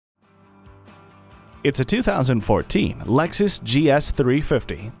It's a 2014 Lexus GS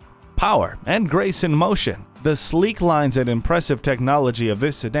 350. Power and grace in motion. The sleek lines and impressive technology of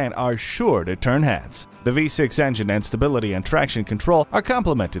this sedan are sure to turn heads. The V6 engine and stability and traction control are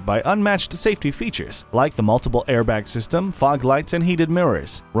complemented by unmatched safety features like the multiple airbag system, fog lights and heated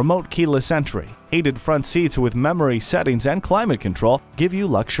mirrors. Remote keyless entry, heated front seats with memory settings and climate control give you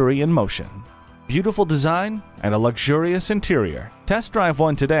luxury in motion. Beautiful design and a luxurious interior. Test drive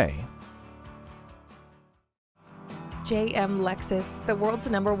one today. JM Lexus, the world's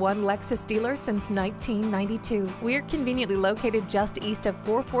 #1 Lexus dealer since 1992. We're conveniently located just east of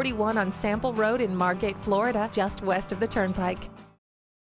 441 on Sample Road in Margate, Florida, just west of the Turnpike.